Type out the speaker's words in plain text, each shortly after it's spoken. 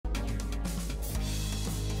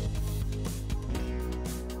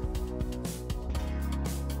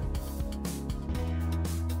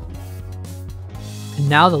And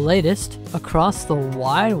now the latest across the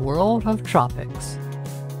wide world of tropics.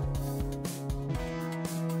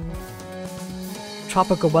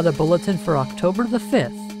 Tropical Weather Bulletin for October the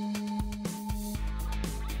 5th.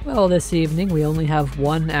 Well, this evening we only have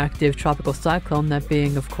one active tropical cyclone, that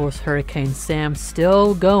being, of course, Hurricane Sam,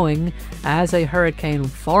 still going as a hurricane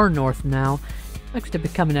far north now, expected to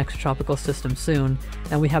become an extratropical system soon,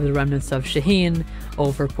 and we have the remnants of Shaheen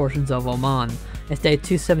over portions of Oman. It's day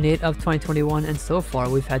 278 of 2021, and so far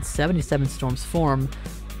we've had 77 storms form.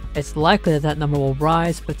 It's likely that that number will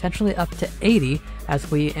rise, potentially up to 80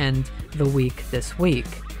 as we end the week this week.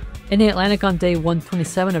 In the Atlantic on day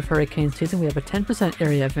 127 of hurricane season, we have a 10%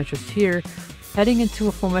 area of interest here, heading into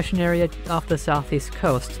a formation area off the southeast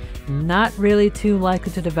coast. Not really too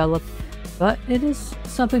likely to develop, but it is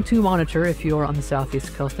something to monitor if you're on the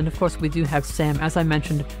southeast coast. And of course we do have Sam, as I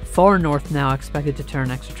mentioned, far north now, expected to turn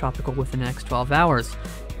extratropical within the next 12 hours.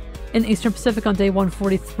 In the Eastern Pacific on day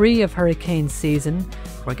 143 of hurricane season,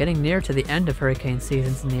 we're getting near to the end of hurricane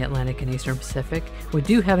seasons in the Atlantic and Eastern Pacific. We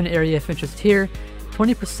do have an area of interest here,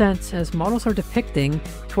 20%, as models are depicting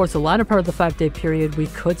towards the latter part of the 5-day period we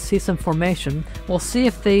could see some formation. We'll see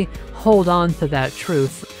if they hold on to that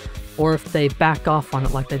truth, or if they back off on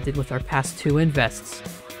it like they did with our past two invests.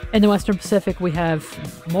 In the Western Pacific we have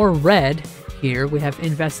more red here. We have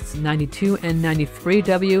invests 92 and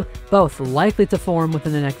 93W, both likely to form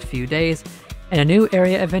within the next few days, and a new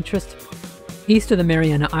area of interest east of the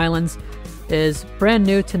Mariana Islands is brand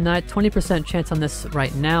new tonight, 20% chance on this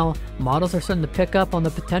right now. Models are starting to pick up on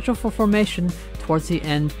the potential for formation towards the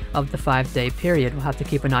end of the 5-day period. We'll have to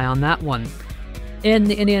keep an eye on that one. In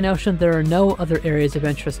the Indian Ocean, there are no other areas of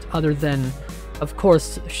interest other than, of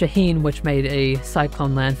course, Shaheen, which made a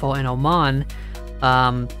cyclone landfall in Oman.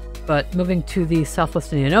 But moving to the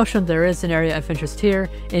Southwest Indian Ocean, there is an area of interest here.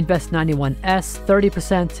 Invest 91S,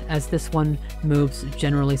 30%, as this one moves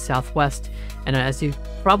generally southwest. And as you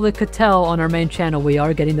probably could tell on our main channel, we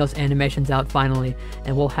are getting those animations out finally,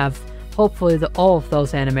 and we'll have hopefully all of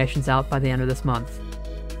those animations out by the end of this month.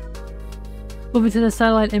 Moving to the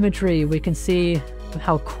satellite imagery, we can see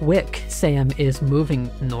how quick Sam is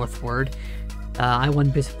moving northward. I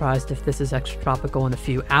wouldn't be surprised if this is extratropical in a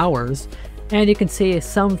few hours. And you can see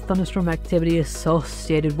some thunderstorm activity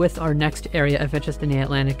associated with our next area of interest in the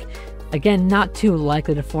Atlantic. Again, not too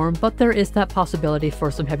likely to form, but there is that possibility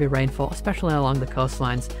for some heavy rainfall, especially along the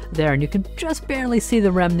coastlines there, and you can just barely see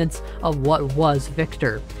the remnants of what was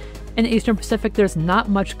Victor. In the Eastern Pacific, there's not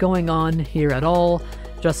much going on here at all,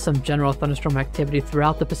 just some general thunderstorm activity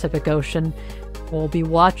throughout the Pacific Ocean. We'll be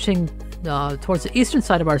watching towards the eastern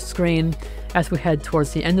side of our screen as we head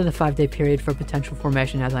towards the end of the 5-day period for potential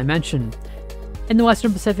formation, as I mentioned. In the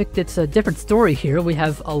Western Pacific, it's a different story here. We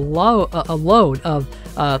have a load of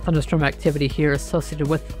thunderstorm activity here associated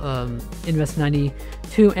with Invest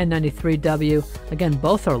 92 and 93W. Again,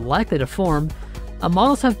 both are likely to form.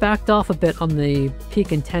 Models have backed off a bit on the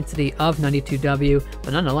peak intensity of 92W,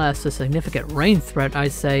 but nonetheless a significant rain threat,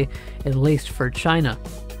 I'd say, at least for China.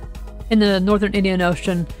 In the northern Indian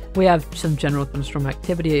Ocean, we have some general thunderstorm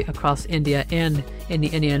activity across India and in the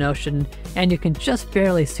Indian Ocean, and you can just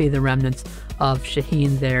barely see the remnants of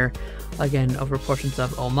Shaheen there, again over portions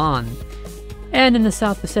of Oman. And in the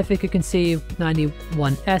South Pacific, you can see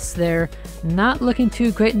 91S there. Not looking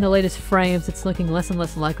too great in the latest frames. It's looking less and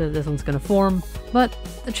less likely that this one's going to form, but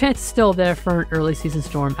the chance is still there for an early season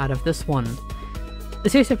storm out of this one. The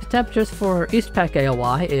sea surface temperatures for Eastpak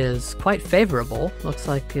AOI is quite favorable. Looks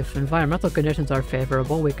like if environmental conditions are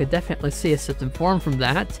favorable, we could definitely see a system form from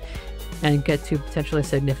that and get to potentially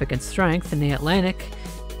significant strength. In the Atlantic,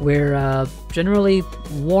 we're generally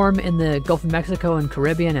warm in the Gulf of Mexico and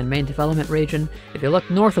Caribbean and main development region. If you look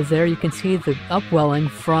north of there, you can see the upwelling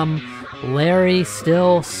from Larry,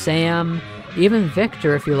 Still, Sam, even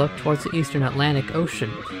Victor if you look towards the eastern Atlantic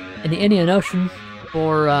Ocean. In the Indian Ocean,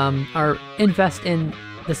 for our invest in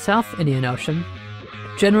the South Indian Ocean,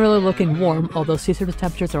 generally looking warm, although sea surface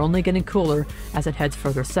temperatures are only getting cooler as it heads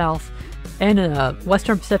further south. And in the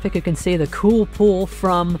Western Pacific, you can see the cool pool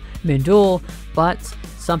from Mindul, but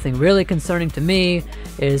something really concerning to me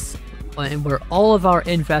is where all of our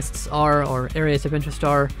invests are, or areas of interest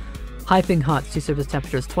are, piping hot sea surface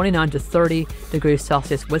temperatures, 29 to 30 degrees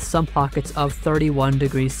Celsius, with some pockets of 31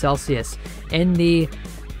 degrees Celsius. In the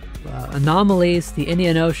anomalies, the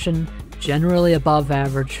Indian Ocean, generally above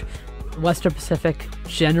average. Western Pacific,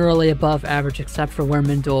 generally above average, except for where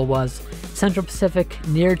Mindul was. Central Pacific,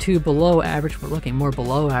 near to below average. We're looking more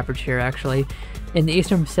below average here, actually. In the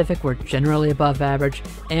Eastern Pacific, we're generally above average.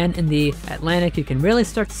 And in the Atlantic, you can really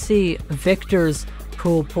start to see Victor's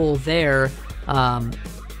cool pool there on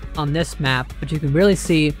this map. But you can really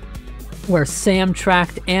see where Sam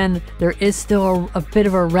tracked, and there is still a bit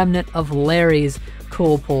of a remnant of Larry's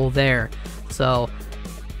cool pool there. So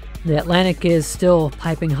the Atlantic is still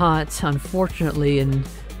piping hot, unfortunately, and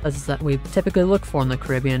places that we typically look for in the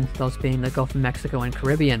Caribbean, those being the Gulf of Mexico and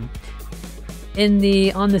Caribbean. In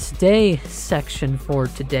the On This Day section for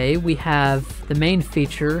today, we have the main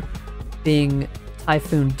feature being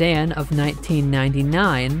Typhoon Dan of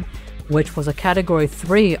 1999, which was a Category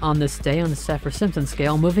 3 on this day on the Saffir-Simpson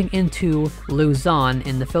scale, moving into Luzon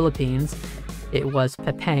in the Philippines. It was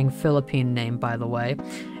Pepang, Philippine name, by the way.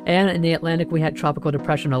 And in the Atlantic, we had Tropical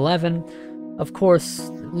Depression 11. Of course,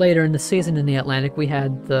 later in the season in the Atlantic, we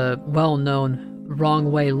had the well-known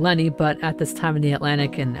Wrong Way Lenny, but at this time in the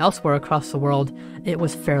Atlantic and elsewhere across the world, it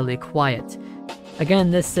was fairly quiet.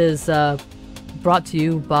 Again, this is brought to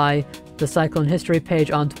you by the Cyclone History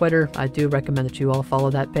page on Twitter. I do recommend that you all follow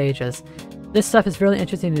that page, as this stuff is really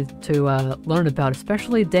interesting to learn about,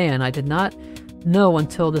 especially Dan. I did not know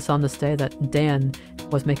until this On This Day that Dan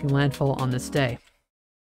was making landfall on this day.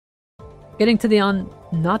 Getting to the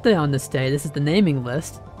not the On This Day, this is the naming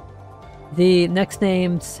list. The next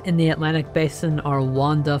names in the Atlantic Basin are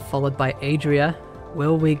Wanda, followed by Adria.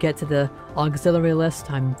 Will we get to the auxiliary list?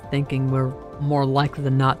 I'm thinking we're more likely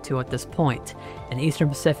than not to at this point. In Eastern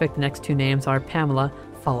Pacific, the next two names are Pamela,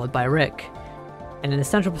 followed by Rick. And in the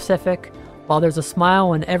Central Pacific, while there's a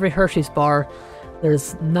smile in every Hershey's bar,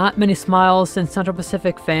 there's not many smiles in Central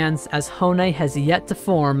Pacific fans, as Hone has yet to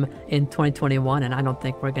form in 2021, and I don't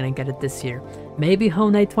think we're going to get it this year. Maybe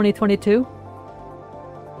Hone 2022?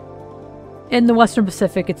 In the Western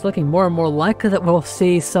Pacific, it's looking more and more likely that we'll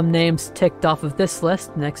see some names ticked off of this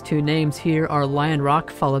list. The next two names here are Lion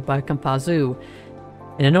Rock, followed by Kampazoo.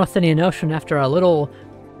 In the North Indian Ocean, after a little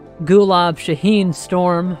Gulab Shaheen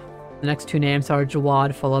storm, the next two names are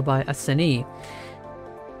Jawad, followed by Asani.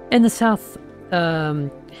 In the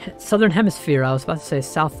Southern Hemisphere, I was about to say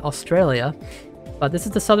South Australia, but this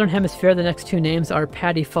is the Southern Hemisphere. The next two names are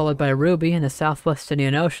Patty, followed by Ruby. In the Southwest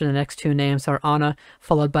Indian Ocean, the next two names are Anna,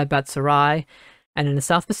 followed by Batsarai. And in the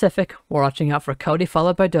South Pacific, we're watching out for Cody,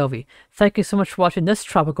 followed by Dovey. Thank you so much for watching this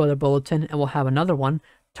Tropical Weather Bulletin, and we'll have another one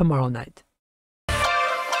tomorrow night.